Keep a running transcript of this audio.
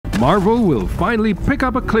Marvel will finally pick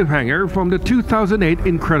up a cliffhanger from the 2008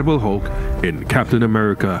 Incredible Hulk in Captain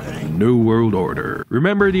America: New World Order.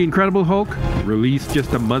 Remember the Incredible Hulk, released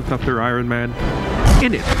just a month after Iron Man?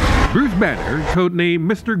 In it, Bruce Banner, codenamed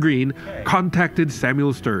Mr. Green, contacted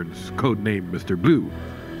Samuel Stearns, codenamed Mr. Blue,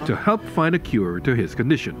 to help find a cure to his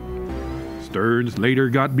condition. Stearns later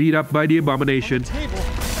got beat up by the Abomination,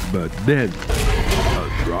 but then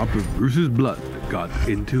a drop of Bruce's blood got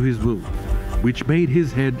into his wound, which made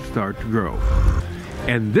his head start to grow.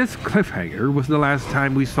 And this cliffhanger was the last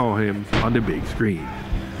time we saw him on the big screen.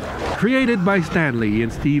 Created by Stan Lee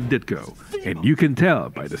and Steve Ditko, and you can tell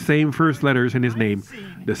by the same first letters in his name,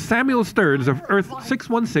 the Samuel Stearns of Earth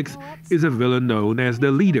 616 is a villain known as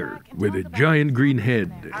the Leader, with a giant green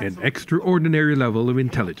head and extraordinary level of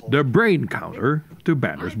intelligence, the brain counter to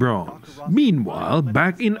Banner's bronze. Meanwhile,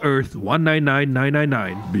 back in Earth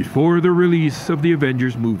 199999, before the release of the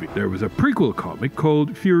Avengers movie, there was a prequel comic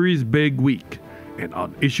called Fury's Big Week, and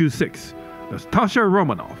on issue 6, Natasha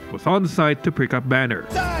Romanoff was on site to pick up Banner.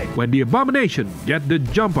 When the Abomination get the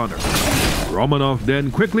jump on her, Romanoff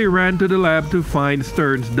then quickly ran to the lab to find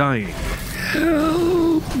Stearns dying.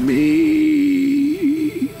 Help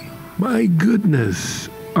me! My goodness,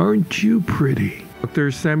 aren't you pretty?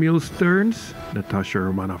 Dr. Samuel Stearns? Natasha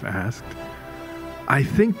Romanoff asked. I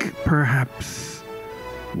think perhaps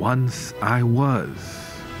once I was,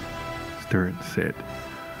 Stearns said,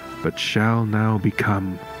 but shall now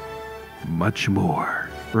become much more.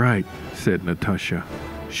 Right, said Natasha.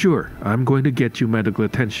 Sure, I'm going to get you medical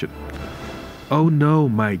attention. Oh no,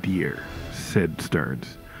 my dear, said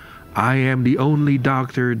Stearns. I am the only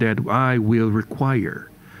doctor that I will require,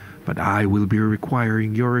 but I will be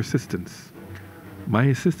requiring your assistance. My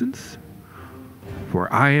assistance? For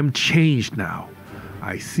I am changed now.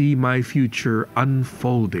 I see my future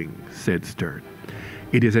unfolding, said Stearns.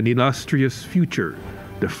 It is an illustrious future,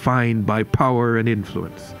 defined by power and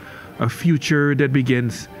influence. A future that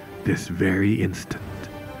begins this very instant.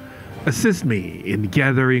 Assist me in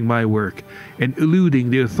gathering my work and eluding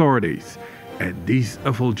the authorities, and this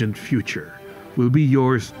effulgent future will be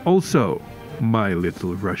yours also, my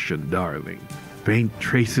little Russian darling. Faint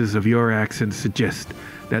traces of your accent suggest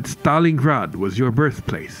that Stalingrad was your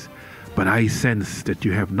birthplace, but I sense that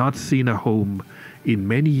you have not seen a home in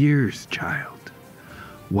many years, child.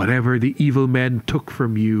 Whatever the evil men took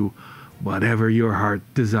from you, whatever your heart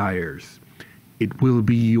desires, it will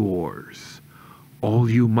be yours. All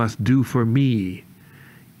you must do for me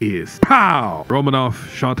is pow!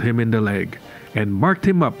 Romanoff shot him in the leg and marked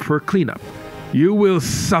him up for cleanup. You will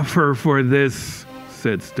suffer for this,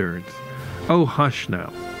 said Stearns. Oh, hush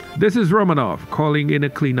now. This is Romanoff calling in a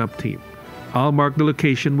cleanup team. I'll mark the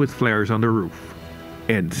location with flares on the roof.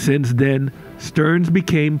 And since then, Stearns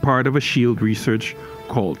became part of a SHIELD research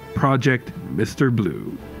called Project Mr.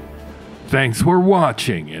 Blue. Thanks for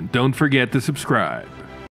watching, and don't forget to subscribe.